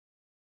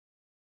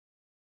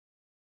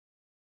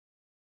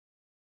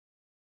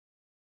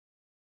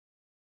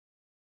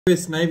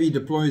U.S. Navy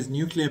deploys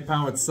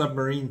nuclear-powered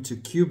submarine to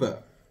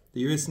Cuba. The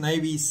U.S.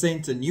 Navy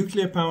sent a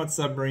nuclear-powered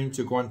submarine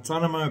to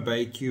Guantanamo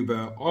Bay,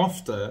 Cuba,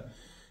 after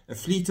a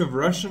fleet of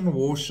Russian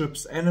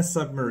warships and a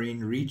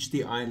submarine reached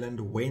the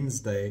island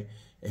Wednesday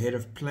ahead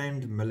of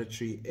planned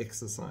military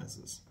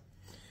exercises.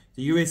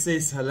 The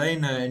USS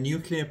Helena, a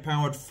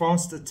nuclear-powered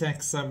fast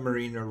attack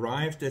submarine,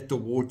 arrived at the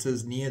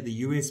waters near the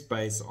U.S.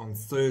 base on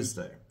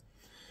Thursday.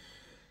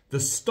 The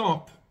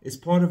stop is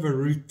part of a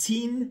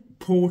routine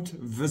port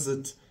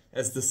visit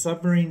as the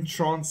submarine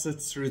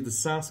transits through the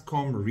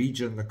South-Com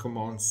region, the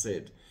command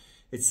said.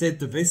 It said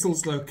the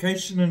vessel's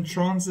location and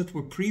transit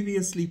were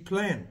previously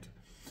planned.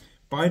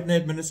 Biden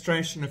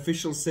administration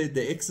officials said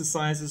the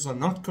exercises are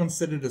not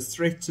considered a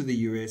threat to the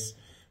U.S.,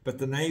 but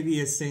the Navy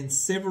has sent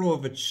several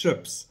of its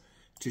ships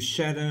to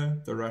shadow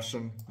the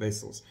Russian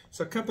vessels.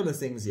 So a couple of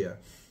things here.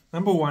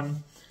 Number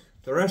one,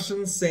 the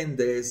Russians send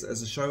theirs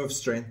as a show of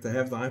strength. They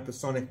have the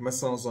hypersonic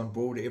missiles on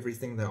board,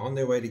 everything. They're on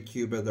their way to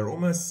Cuba. They're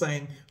almost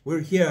saying,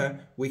 we're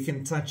here, we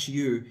can touch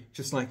you,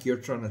 just like you're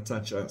trying to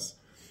touch us.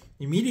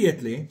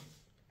 Immediately,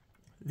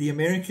 the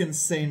Americans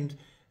send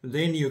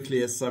their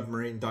nuclear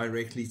submarine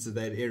directly to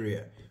that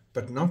area,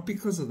 but not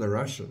because of the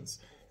Russians,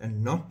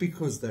 and not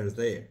because they're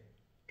there.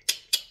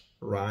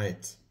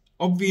 Right.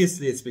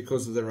 Obviously, it's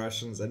because of the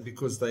Russians and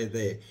because they're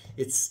there.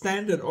 It's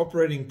standard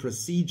operating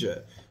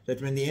procedure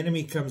that when the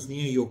enemy comes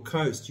near your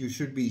coast, you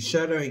should be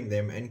shadowing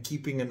them and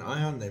keeping an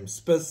eye on them,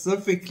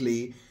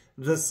 specifically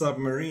the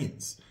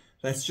submarines.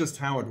 That's just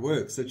how it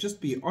works. So just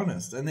be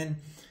honest. And then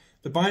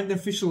the Biden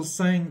officials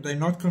saying they're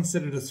not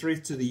considered a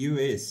threat to the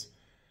U.S.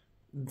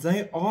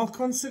 They are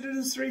considered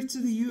a threat to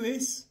the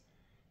U.S.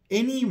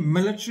 Any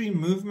military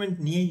movement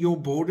near your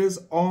borders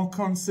are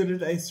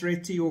considered a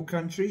threat to your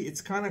country.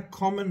 It's kind of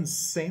common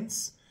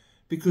sense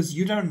because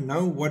you don't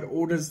know what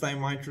orders they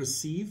might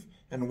receive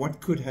and what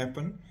could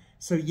happen.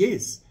 So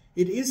yes,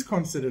 it is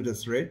considered a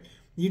threat.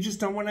 You just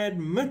don't want to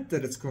admit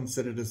that it's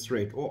considered a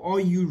threat. Or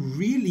are you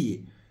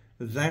really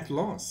that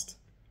lost?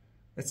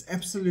 It's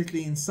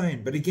absolutely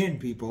insane. But again,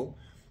 people,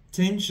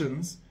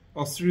 tensions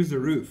are through the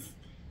roof.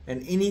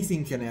 And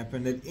anything can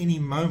happen at any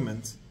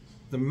moment,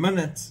 the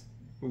minute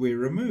we're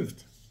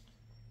removed.